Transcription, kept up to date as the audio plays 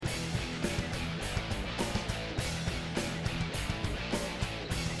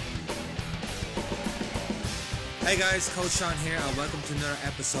Hey guys, Coach Sean here, and welcome to another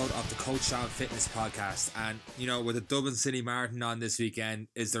episode of the Coach Sean Fitness Podcast. And with the Dublin City Marathon on this weekend,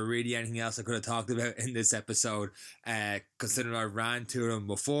 is there really anything else I could have talked about in this episode? Considering I ran two of them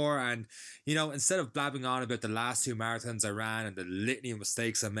before, and instead of blabbing on about the last two marathons I ran and the litany of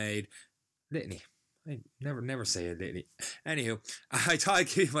mistakes I made, I never say a litany. Anywho, I thought I'd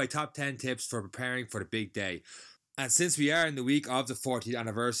give you my top 10 tips for preparing for the big day. And since we are in the week of the 40th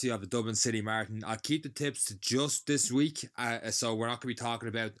anniversary of the Dublin City Marathon, I'll keep the tips to just this week. So we're not going to be talking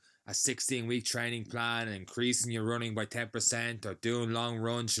about a 16-week training plan and increasing your running by 10% or doing long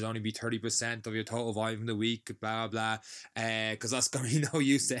runs should only be 30% of your total volume in the week, blah, blah, because that's going to be no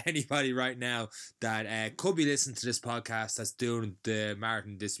use to anybody right now that could be listening to this podcast that's doing the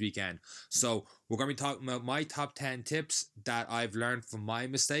marathon this weekend. So we're going to be talking about my top 10 tips that I've learned from my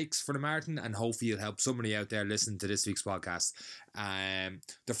mistakes for the marathon, and hopefully it'll help somebody out there listening to this week's podcast.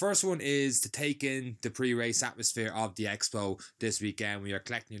 The first one is to take in the pre-race atmosphere of the expo this weekend when you're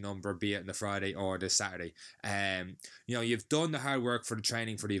collecting your number, be it on the Friday or the Saturday. You've done the hard work for the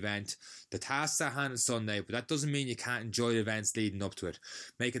training for the event. The tasks at hand on Sunday, but that doesn't mean you can't enjoy the events leading up to it.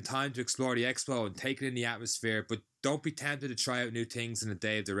 Making time to explore the expo and taking in the atmosphere, but don't be tempted to try out new things in the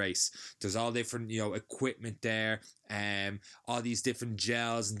day of the race. There's all different, equipment there, all these different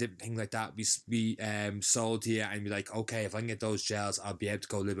gels and different things like that be sold to you, and be like, okay, if I can get those gels, I'll be able to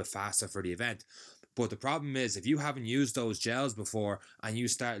go a little bit faster for the event. But the problem is, if you haven't used those gels before and you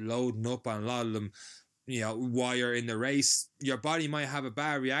start loading up on a lot of them, while you're in the race, your body might have a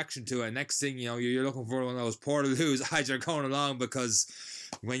bad reaction to it. Next thing you're looking for one of those portaloos as you're going along, because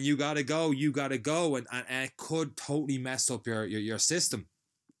when you gotta go, and it could totally mess up your system.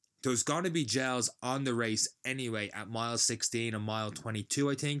 There's going to be gels on the race anyway at mile 16 and mile 22,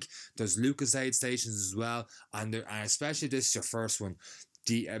 I think. There's Lucozade stations as well, and especially this is your first one.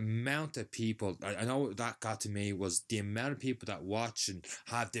 The amount of people, I know that got to me, was the amount of people that watch and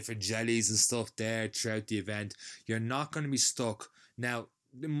have different jellies and stuff there throughout the event. You're not going to be stuck. Now,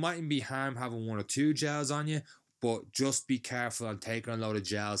 it mightn't be harm having one or two gels on you, but just be careful on taking a load of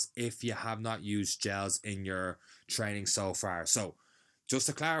gels if you have not used gels in your training so far. So, just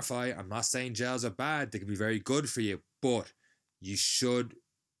to clarify, I'm not saying gels are bad. They can be very good for you, but you should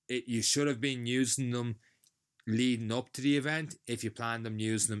have been using them leading up to the event if you plan them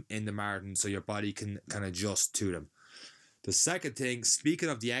using them in the marathon, so your body can adjust to them. The second thing, speaking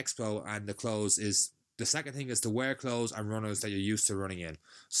of the expo and the clothes, is to wear clothes and runners that you're used to running in.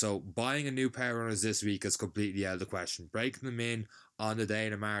 So buying a new pair of runners this week is completely out of the question. Breaking them in on the day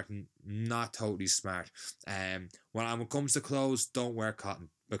of the marathon, not totally smart. When it comes to clothes, don't wear cotton,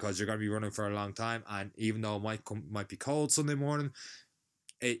 because you're going to be running for a long time, and even though it might be cold Sunday morning,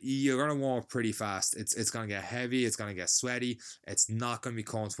 you're going to warm up pretty fast. It's going to get heavy. It's going to get sweaty. It's not going to be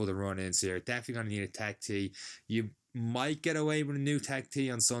comfortable to run in. So you're definitely going to need a tech tee. You might get away with a new tech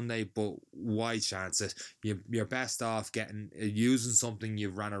tee on Sunday, but why chance it? You're best off using something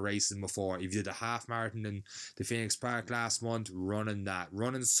you've ran a race in before. If you did a half marathon in the Phoenix Park last month, running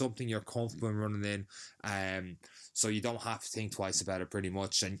something you're comfortable in running in, so you don't have to think twice about it pretty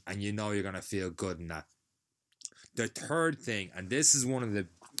much, and you're going to feel good in that. The third thing, and this is one of the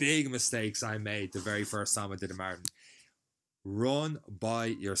big mistakes I made the very first time I did a marathon: run by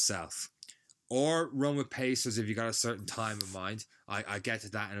yourself, or run with pacers if you got a certain time in mind. I get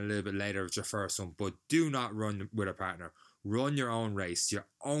to that in a little bit later with your first one, but do not run with a partner. Run your own race. You're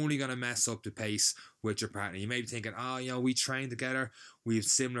only going to mess up the pace with your partner. You may be thinking, we train together, we have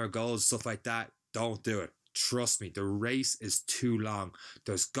similar goals, stuff like that. Don't do it. Trust me, the race is too long.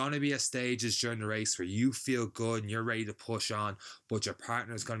 There's going to be a stages during the race where you feel good and you're ready to push on, but your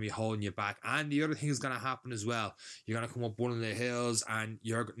partner is going to be holding you back. And the other thing is going to happen as well. You're going to come up one of the hills and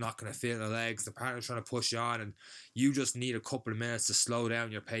you're not going to feel the legs. The partner's trying to push you on, and you just need a couple of minutes to slow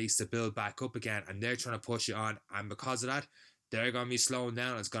down your pace to build back up again. And they're trying to push you on. And because of that, they're going to be slowing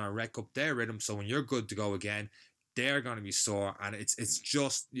down. It's going to wreck up their rhythm. So when you're good to go again, they're going to be sore, and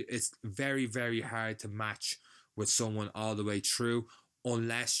it's very, very hard to match with someone all the way through,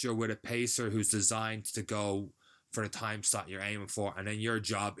 unless you're with a pacer who's designed to go for the time slot you're aiming for, and then your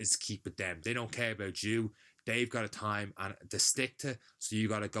job is to keep with them. They don't care about you. They've got a time and to stick to, so you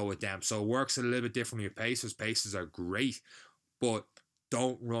got to go with them. So it works a little bit differently with pacers. Pacers are great, but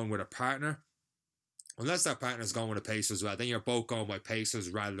don't run with a partner. Unless that partner's going with a pacer as well, then you're both going by pacers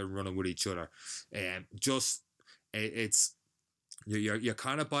rather than running with each other. You're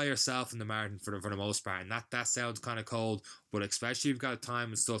kind of by yourself in the marathon for the most part, and that sounds kind of cold, but especially if you've got time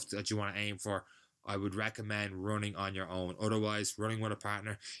and stuff that you want to aim for, I would recommend running on your own. Otherwise, running with a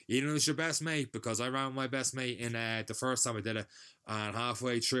partner, even if it's your best mate, because I ran with my best mate in the first time I did it, and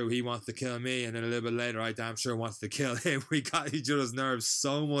halfway through he wanted to kill me, and then a little bit later I damn sure wanted to kill him. We got each other's nerves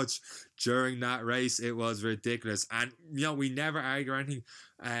so much during that race, it was ridiculous. And we never argue or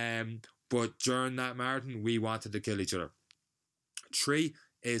anything, but during that marathon we wanted to kill each other. 3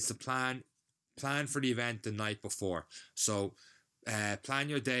 is to plan for the event the night before. So plan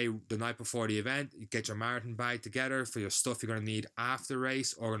your day the night before the event. You get your marathon bag together for your stuff you're going to need after the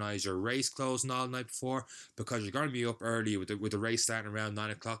race. Organize your race clothes and all the night before, because you're going to be up early with the race starting around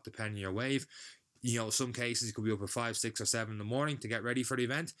 9 o'clock depending on your wave. Some cases you could be up at 5, 6 or 7 in the morning to get ready for the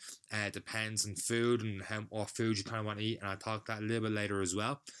event. Depends on food and what food you kind of want to eat, and I'll talk that a little bit later as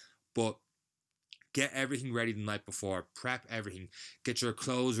well. But get everything ready the night before. Prep everything. Get your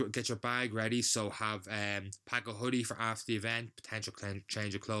clothes, get your bag ready. So have pack a hoodie for after the event. Potential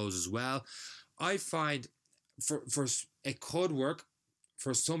change of clothes as well. I find for it could work.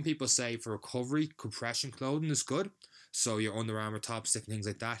 For some people say for recovery, compression clothing is good. So your Under Armour tops, different things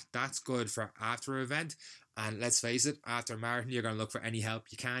like that. That's good for after an event. And let's face it, after a marathon, you're going to look for any help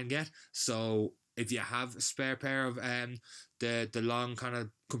you can get. So if you have a spare pair of the long kind of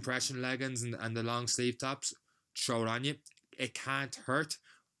compression leggings and the long sleeve tops, throw it on you. It can't hurt,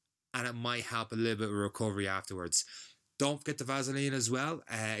 and it might help a little bit of recovery afterwards. Don't forget the Vaseline as well,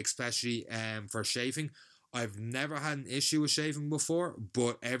 especially for chafing. I've never had an issue with shaving before,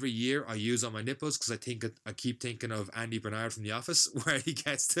 but every year I use on my nipples because I keep thinking of Andy Bernard from The Office, where he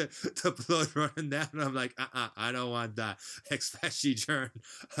gets the blood running down, and I'm like, I don't want that, especially during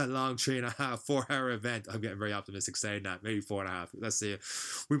a long 3.5, 4 hour event. I'm getting very optimistic saying that, maybe 4.5. Let's see.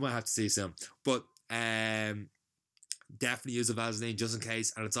 We might have to see some, but definitely use a Vaseline just in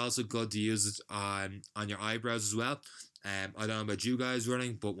case, and it's also good to use it on your eyebrows as well. I don't know about you guys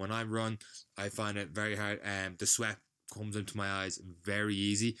running, but when I run, I find it very hard. The sweat comes into my eyes very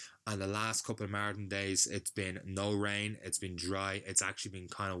easy. And the last couple of marathon days, it's been no rain. It's been dry. It's actually been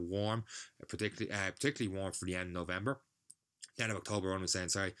kind of warm, particularly warm for the end of November. The end of October, I'm saying,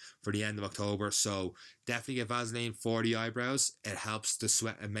 sorry, for the end of October. So definitely get Vaseline for the eyebrows. It helps the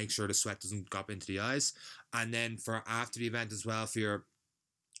sweat and make sure the sweat doesn't drop into the eyes. And then for after the event as well, for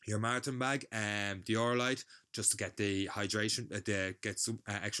your marathon bag, the Oralite, just to get the hydration, get some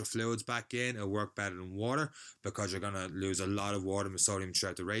extra fluids back in. It'll work better than water, because you're going to lose a lot of water and sodium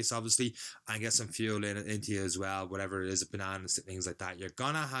throughout the race, obviously, and get some fuel into you as well, whatever it is, bananas, things like that. You're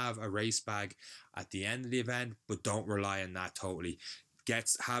going to have a race bag at the end of the event, but don't rely on that totally.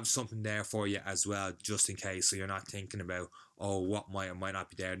 Have something there for you as well, just in case, so you're not thinking about, what might or might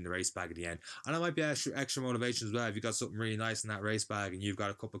not be there in the race bag at the end. And it might be extra motivation as well. If you got something really nice in that race bag and you've got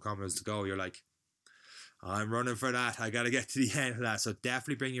a couple of kilometers to go, you're like, I'm running for that. I got to get to the end of that. So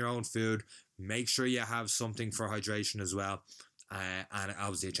definitely bring your own food. Make sure you have something for hydration as well. And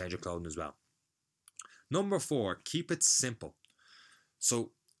obviously a change of clothing as well. Number 4, keep it simple.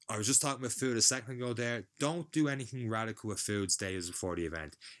 So I was just talking about food a second ago there. Don't do anything radical with foods days before the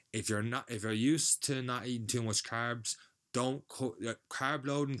event. If you're used to not eating too much carbs, carb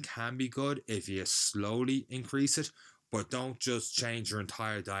loading can be good if you slowly increase it, but don't just change your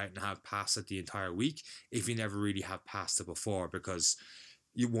entire diet and have pasta the entire week if you never really had pasta before, because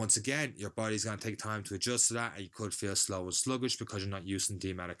once again, your body's going to take time to adjust to that, and you could feel slow and sluggish because you're not used to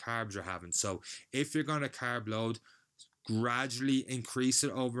the amount of carbs you're having. So if you're going to carb load, gradually increase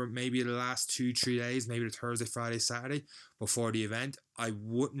it over maybe the last 2-3 days, maybe the Thursday, Friday, Saturday before the event. I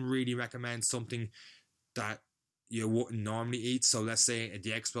wouldn't really recommend something that you wouldn't normally eat. So let's say at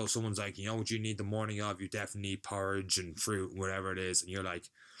the expo, someone's like, what you need the morning of, you definitely need porridge and fruit, whatever it is, and you're like,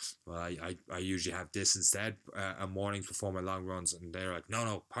 well, I usually have this instead on mornings before my long runs, and they're like,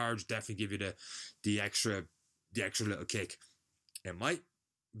 no, porridge definitely give you the extra little kick. It might,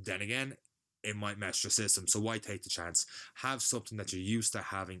 then again, it might mess your system, so why take the chance? Have something that you're used to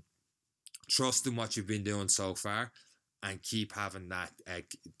having, trust in what you've been doing so far, and keep having that.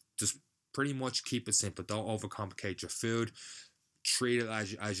 Just pretty much keep it simple. Don't overcomplicate your food. Treat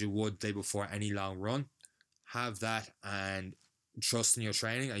it as you would day before any long run. Have that and trust in your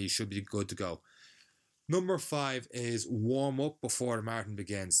training, and you should be good to go. Number 5 is warm up before the marathon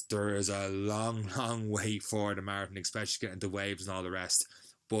begins. There is a long wait for the marathon, especially getting the waves and all the rest.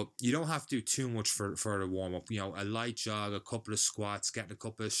 But you don't have to do too much for the warm-up. A light jog, a couple of squats, getting a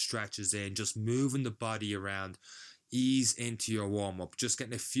couple of stretches in, just moving the body around. Ease into your warm-up. Just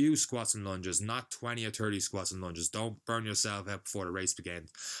getting a few squats and lunges, not 20 or 30 squats and lunges. Don't burn yourself out before the race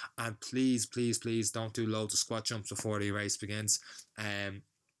begins. And please don't do loads of squat jumps before the race begins.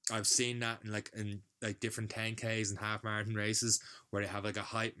 I've seen that in like different 10Ks and half marathon races where they have like a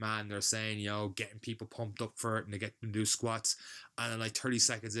hype man. They're saying, getting people pumped up for it, and they get them to do squats. And then like 30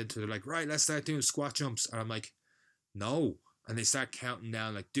 seconds into it, they're like, right, let's start doing squat jumps. And I'm like, no. And they start counting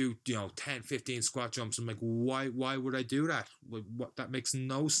down, like, do 10, 15 squat jumps. I'm like, why would I do that? What that makes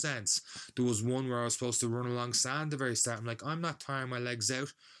no sense. There was one where I was supposed to run along sand at the very start. I'm like, I'm not tiring my legs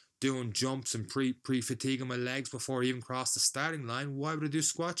out doing jumps and pre-fatiguing my legs before I even cross the starting line. Why would I do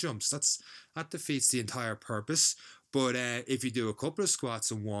squat jumps? That defeats the entire purpose. But if you do a couple of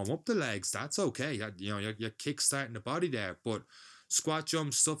squats and warm up the legs, that's okay. You're kick-starting the body there. But squat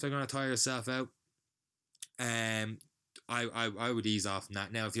jumps, stuff they're going to tire yourself out. I would ease off on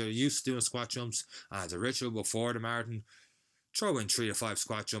that. Now, if you're used to doing squat jumps as a ritual before the marathon, throw in 3 to 5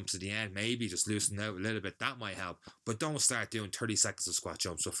 squat jumps at the end, maybe just loosen out a little bit. That might help. But don't start doing 30 seconds of squat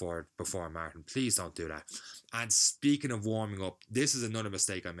jumps before a marathon. Please don't do that. And speaking of warming up, this is another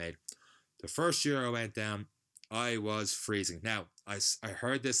mistake I made. The first year I went down, I was freezing. Now, I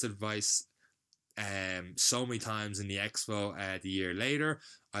heard this advice so many times in the expo the year later.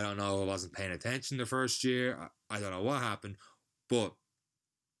 I don't know, I wasn't paying attention the first year. I don't know what happened. But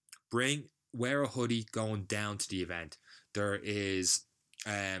wear a hoodie going down to the event. There is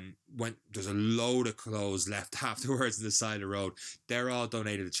when there's a load of clothes left afterwards on the side of the road. They're all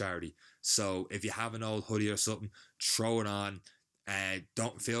donated to charity. So if you have an old hoodie or something, throw it on.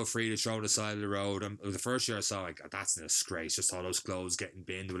 Don't feel free to throw it on the side of the road. The first year I saw, like, that's a disgrace, just all those clothes getting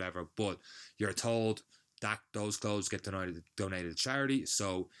binned or whatever. But you're told that those clothes get donated to charity.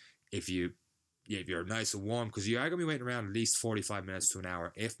 So if you're nice and warm, because you are going to be waiting around at least 45 minutes to an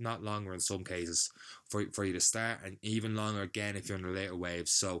hour, if not longer in some cases, for you to start, and even longer again if you're in the later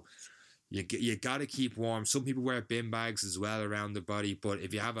waves. So you got to keep warm. Some people wear bin bags as well around the body, but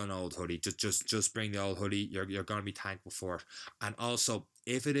if you have an old hoodie, just bring the old hoodie. You're going to be thankful for it. And also,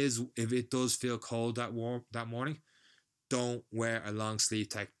 if it does feel cold that morning, don't wear a long sleeve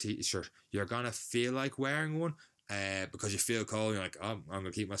tech t-shirt. You're going to feel like wearing one, because you feel cold. You're like, oh, I'm going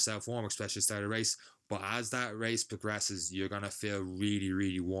to keep myself warm, especially at the start of the race. But as that race progresses, you're going to feel really,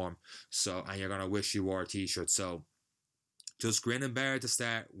 really warm. And you're going to wish you wore a t-shirt. So just grin and bear at the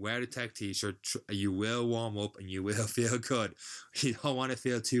start. Wear the tech t-shirt. You will warm up and you will feel good. You don't want to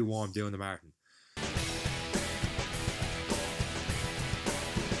feel too warm doing the marathon.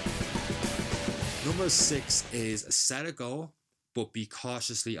 Number 6 is set a goal, but be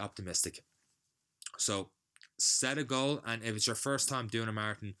cautiously optimistic. So set a goal, and if it's your first time doing a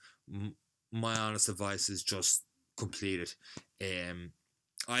marathon, my honest advice is just complete it.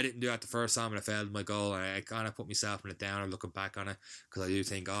 I didn't do that the first time and I failed my goal. I kind of put myself in a downer looking back on it, because I do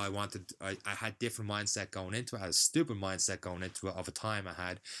think, I had different mindset going into it. I had a stupid mindset going into it of a time I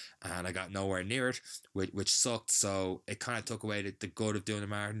had, and I got nowhere near it, which sucked. So it kind of took away the good of doing the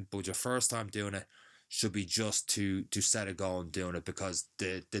marathon. But your first time doing it should be just to set a goal and doing it, because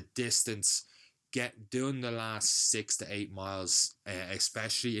the distance, doing the last 6 to 8 miles,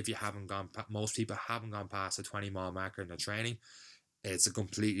 especially if you haven't most people haven't gone past a 20-mile marker in their training. It's a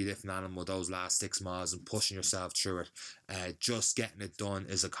completely different animal, those last 6 miles, and pushing yourself through it. Just getting it done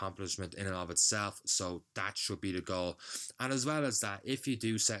is accomplishment in and of itself. So that should be the goal. And as well as that, if you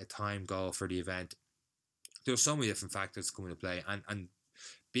do set a time goal for the event, there's so many different factors come into play. And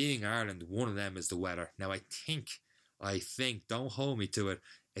being Ireland, one of them is the weather. Now, I think, don't hold me to it,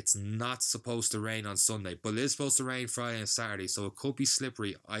 it's not supposed to rain on Sunday, but it is supposed to rain Friday and Saturday, so it could be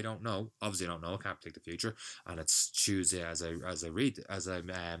slippery. I don't know. Obviously, I don't know. I can't predict the future, and it's Tuesday as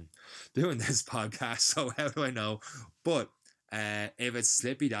I'm doing this podcast. So how do I know? But if it's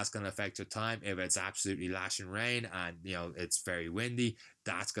slippy, that's going to affect your time. If it's absolutely lashing rain and it's very windy,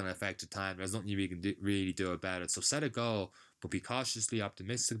 that's going to affect your time. There's nothing you can really do about it. So set a goal, but be cautiously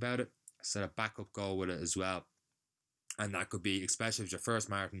optimistic about it. Set a backup goal with it as well. And that could be, especially if it's your first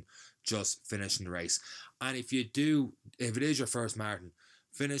marathon, just finishing the race. And if it is your first marathon,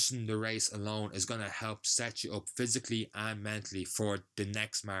 finishing the race alone is going to help set you up physically and mentally for the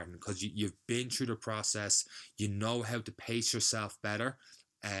next marathon, because you've been through the process. You know how to pace yourself better.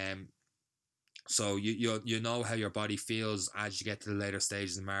 So you know how your body feels as you get to the later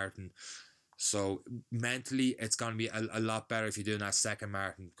stages of the marathon. So mentally, it's going to be a lot better if you're doing that second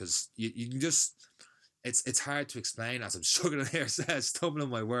marathon, because you can just... It's hard to explain as I'm struggling here, stumbling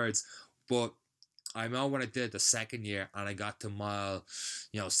my words. But I know when I did the second year and I got to mile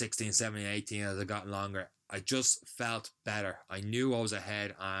 16, 17, 18 as I got longer, I just felt better. I knew I was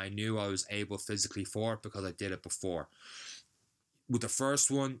ahead. I knew I was able physically for it because I did it before. With the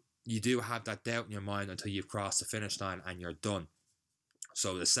first one, you do have that doubt in your mind until you've crossed the finish line and you're done.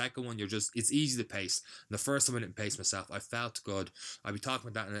 So the second one, it's easy to pace. The first time I didn't pace myself, I felt good. I'll be talking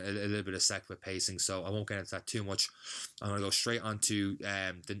about that in a little bit of sec with pacing, so I won't get into that too much. I'm going to go straight on to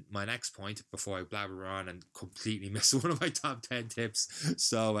my next point before I blabber on and completely miss one of my top 10 tips.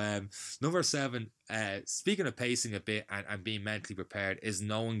 So number 7, speaking of pacing a bit and being mentally prepared, is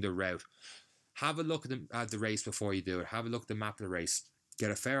knowing the route. Have a look at the race before you do it. Have a look at the map of the race.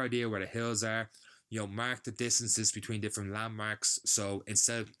 Get a fair idea where the hills are. Mark the distances between different landmarks. So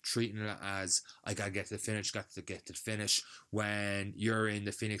instead of treating it as I gotta get to the finish, when you're in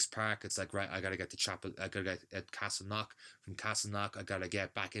the Phoenix Park, it's like, right, I gotta get to Chapel, I gotta get at Castleknock. From Castleknock, I gotta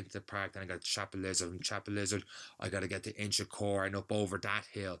get back into the park. Then I got Chapel Lizard. From Chapel Lizard, I gotta get to Inchicore and up over that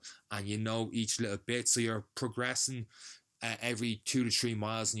hill. And each little bit, so you're progressing every 2 to 3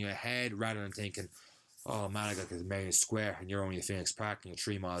 miles in your head, rather than thinking, oh man, I got to Marion Square and you're only at Phoenix Park and you're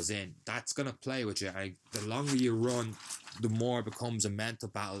 3 miles in. That's going to play with you. The longer you run, the more it becomes a mental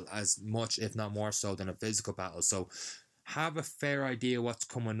battle, as much, if not more so, than a physical battle. So have a fair idea what's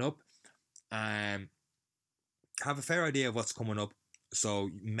coming up. So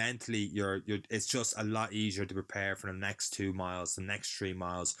mentally, it's just a lot easier to prepare for the next 2 miles, the next 3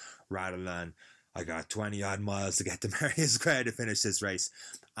 miles, rather than I got 20 odd miles to get to Marion Square to finish this race.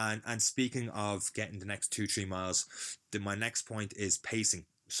 And speaking of getting the next 2-3 miles, my next point is pacing.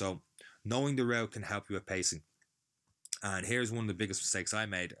 So knowing the route can help you with pacing. And here's one of the biggest mistakes I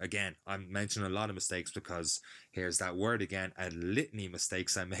made. Again, I'm mentioning a lot of mistakes because here's that word again, a litany of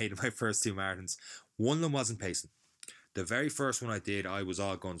mistakes I made in my first 2 marathons. One of them wasn't pacing. The very first one I did, I was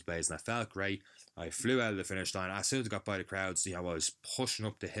all guns blazing. I felt great. I flew out of the finish line. As soon as I got by the crowds, I was pushing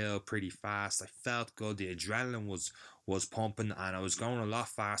up the hill pretty fast. I felt good. The adrenaline was pumping, and I was going a lot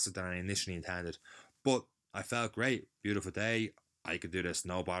faster than I initially intended. But I felt great. Beautiful day. I could do this.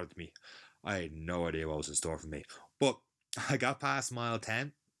 No bother to me. I had no idea what was in store for me. But I got past mile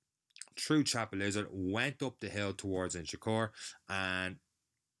 10, through Chapel Lizard, went up the hill towards Inchicore, and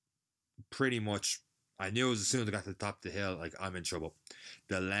pretty much I knew as soon as I got to the top of the hill, like, I'm in trouble.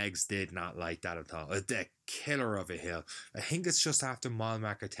 The legs did not like that at all. The killer of a hill. I think it's just after mile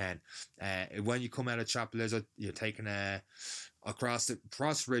marker 10. When you come out of Chapel Lizard, you're taking across the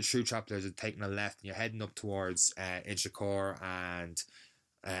ridge through Chapel Lizard, taking a left, and you're heading up towards Inchicore and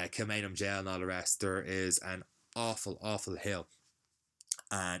Kilmainham Jail and all the rest. There is an awful, awful hill.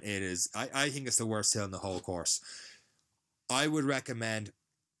 And it is, I think it's the worst hill in the whole course. I would recommend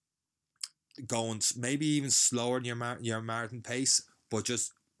going maybe even slower in your marathon pace, but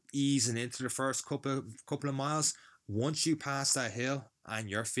just easing into the first couple of miles. Once you pass that hill and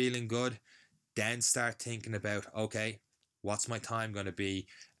you're feeling good, then start thinking about, okay, what's my time going to be?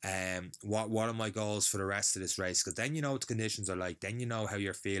 What are my goals for the rest of this race? Because then you know what the conditions are like. Then you know how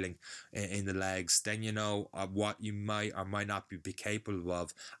you're feeling in the legs. Then you know what you might or might not be capable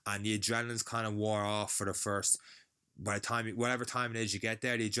of. And the adrenaline's kind of wore off for the first. By the time, whatever time it is you get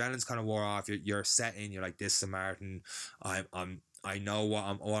there, the adrenaline's kind of wore off. You're set in. You're like, this is a marathon. I know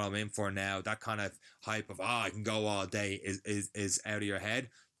what I'm in for now. That kind of hype of I can go all day is out of your head.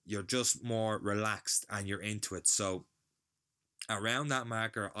 You're just more relaxed and you're into it. So around that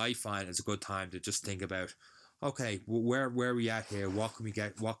marker, I find it's a good time to just think about, okay, where are we at here? What can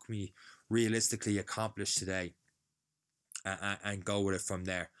we realistically accomplish today, and go with it from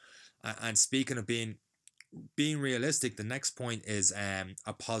there. And speaking of being realistic, the next point is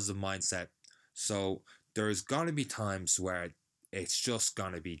a positive mindset. So there's gonna be times where it's just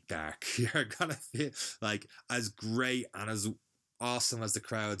gonna be dark. You're gonna feel like, as great and as awesome as the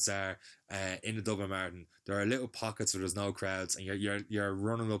crowds are in the Dublin Marathon, there are little pockets where there's no crowds, and you're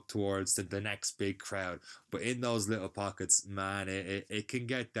running up towards the next big crowd. But in those little pockets, man, it can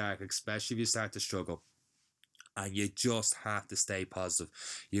get dark, especially if you start to struggle. And you just have to stay positive.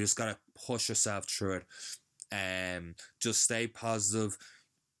 You just gotta push yourself through it. Just stay positive.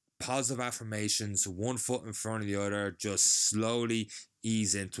 Positive affirmations, one foot in front of the other. Just slowly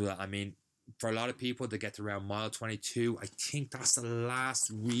ease into it. I mean, for a lot of people, they get to around mile 22. I think that's the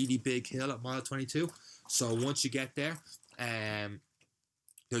last really big hill at mile 22. So once you get there,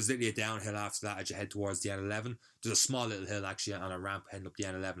 there's literally a downhill after that as you head towards the N11. There's a small little hill actually on a ramp heading up the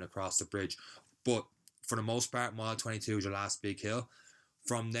N11 across the bridge. But for the most part, mile 22 is your last big hill.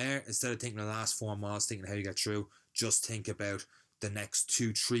 From there, instead of thinking the last 4 miles, thinking how you get through, just think about the next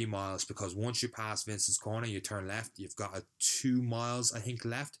 2-3 miles, because once you pass Vincent's Corner, you turn left. You've got 2 miles, I think,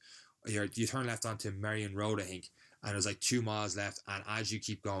 left. You turn left onto Marion Road, I think, and there's like 2 miles left. And as you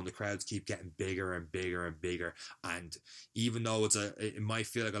keep going, the crowds keep getting bigger and bigger and bigger. And even though it might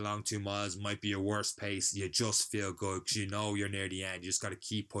feel like a long 2 miles, might be your worst pace, you just feel good because you know you're near the end. You just got to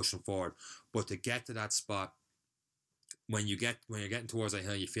keep pushing forward. But to get to that spot, when you're getting towards that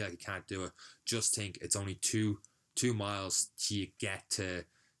hill, you feel like you can't do it. Just think it's only 2 miles till you get to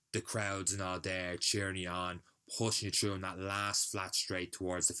the crowds and all there cheering you on, pushing you through in that last flat straight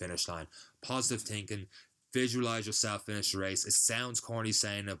towards the finish line. Positive thinking, visualize yourself finish the race. It sounds corny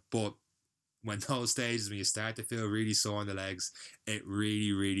saying it, but when those stages, when you start to feel really sore in the legs, it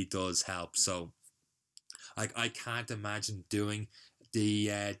really, really does help. So, like, I can't imagine doing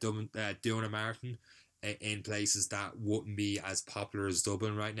doing a marathon in places that wouldn't be as popular as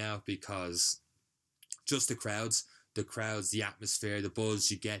Dublin right now, because just the atmosphere, the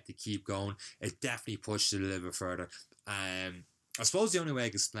buzz you get to keep going, it definitely pushes it a little bit further. I suppose the only way I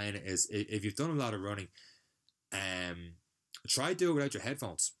can explain it is if you've done a lot of running, try to do it without your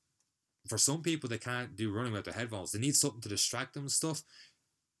headphones. For some people, they can't do running without their headphones. They need something to distract them and stuff.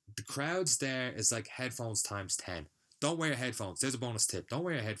 The crowds there is like headphones times 10. Don't wear your headphones. There's a bonus tip. Don't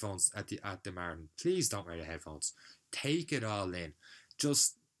wear your headphones at the marathon. Please don't wear your headphones. Take it all in.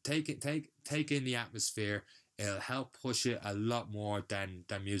 Just take in the atmosphere. It'll help push it a lot more than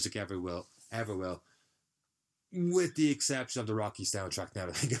music ever will. With the exception of the Rocky soundtrack, now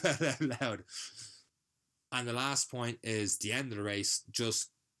to think about it out loud. And the last point is the end of the race. Just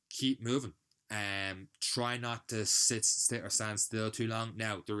keep moving. Try not to sit or stand still too long.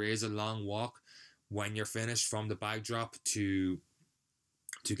 Now, there is a long walk when you're finished from the bag drop to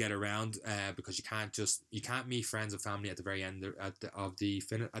get around, because you can't meet friends and family at the very end at the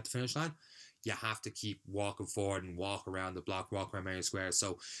finish line. You have to keep walking forward and walk around the block, walk around Mary Square.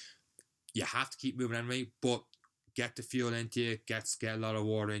 So you have to keep moving anyway, but get the fuel into you, get a lot of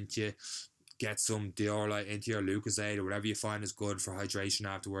water into you, get some Diorite into your Lucozade or whatever you find is good for hydration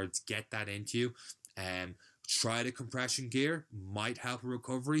afterwards. Get that into you. Try the compression gear, might help a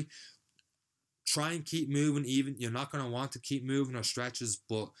recovery. Try and keep moving. Even you're not going to want to keep moving or stretches,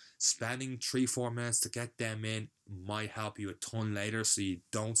 but spending 3-4 minutes to get them in might help you a ton later, so you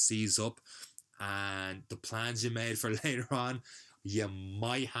don't seize up. And the plans you made for later on, you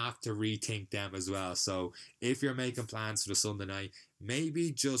might have to rethink them as well. So if you're making plans for the Sunday night,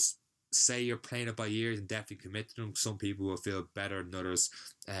 maybe just say you're playing it by ear and definitely commit to them. Some people will feel better than others.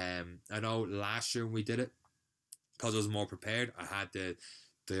 I know last year when we did it, because I was more prepared, I had the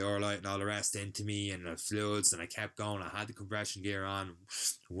Orlite and all the rest into me and the fluids, and I kept going. I had the compression gear on.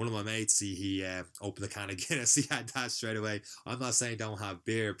 One of my mates, he opened a can of Guinness. He had that straight away. I'm not saying don't have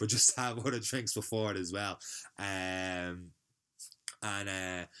beer, but just have other drinks before it as well.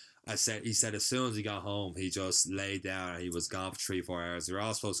 He said as soon as he got home, he just laid down and he was gone for 3-4 hours. We were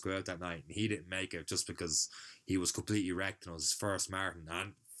all supposed to go out that night, and he didn't make it just because he was completely wrecked, and it was his first marathon.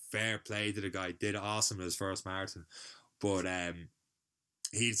 And fair play to the guy, did awesome in his first marathon. But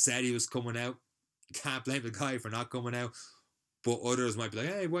he said he was coming out. Can't blame the guy for not coming out. But others might be like,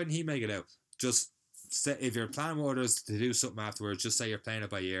 hey, why didn't he make it out? Just say, if you're planning with others to do something afterwards, just say you're playing it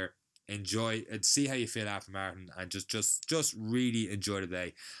by ear. Enjoy and see how you feel after marathon, and just really enjoy the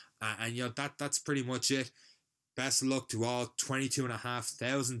day. And you know that's pretty much it. Best of luck to all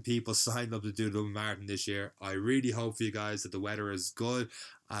 22,500 people signed up to do the marathon this year. I really hope for you guys that the weather is good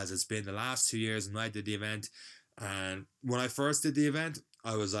as it's been the last 2 years when I did the event. And when I first did the event,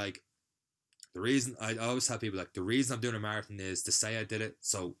 I was like, I always tell people, like, the reason I'm doing a marathon is to say I did it,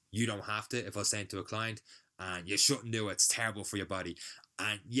 so you don't have to. If I was saying to a client, and you shouldn't do it, it's terrible for your body.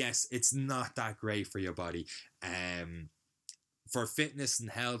 And yes, it's not that great for your body. For fitness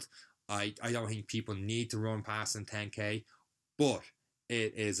and health, I don't think people need to run past in 10K, but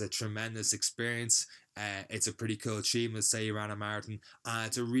it is a tremendous experience. It's a pretty cool achievement, say you ran a marathon.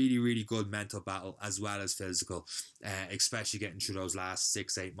 It's a really, really good mental battle as well as physical, especially getting through those last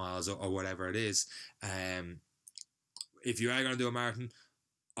 6-8 miles or whatever it is. If you are going to do a marathon,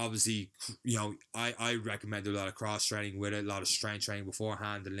 obviously, you know, I recommend a lot of cross training with it, a lot of strength training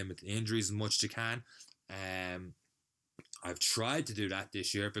beforehand to limit the injuries as much as you can. I've tried to do that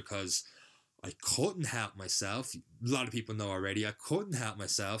this year because I couldn't help myself. A lot of people know already. I couldn't help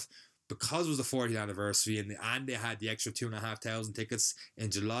myself because it was the 40th anniversary and they had the extra 2,500 tickets in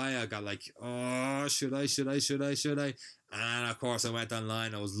July. I got like, oh, should I? And of course, I went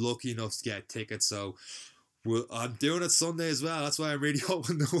online. I was lucky enough to get tickets. So I'm doing it Sunday as well. That's why I'm really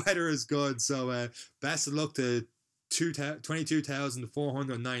hoping the weather is good. So best of luck to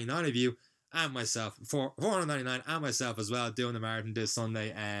 22,499 of you and myself, 499 and myself as well, doing the marathon this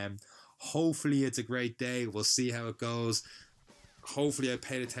Sunday. Hopefully it's a great day. We'll see how it goes. hopefully I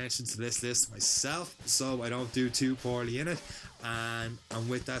paid attention to this list myself so I don't do too poorly in it. And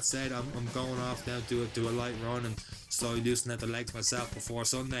with that said, I'm going off now, do a light run and slowly loosen out the legs myself before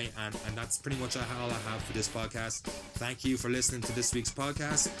Sunday, and that's pretty much all I have for this podcast. Thank you for listening to this week's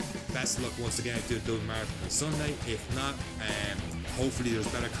podcast. Best of luck once again to the Dublin Marathon on Sunday. If not, hopefully there's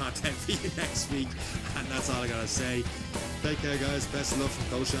better content for you next week, and that's all I gotta say. Take care, guys. Best of luck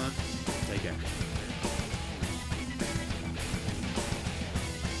from Coach Sean. Take care.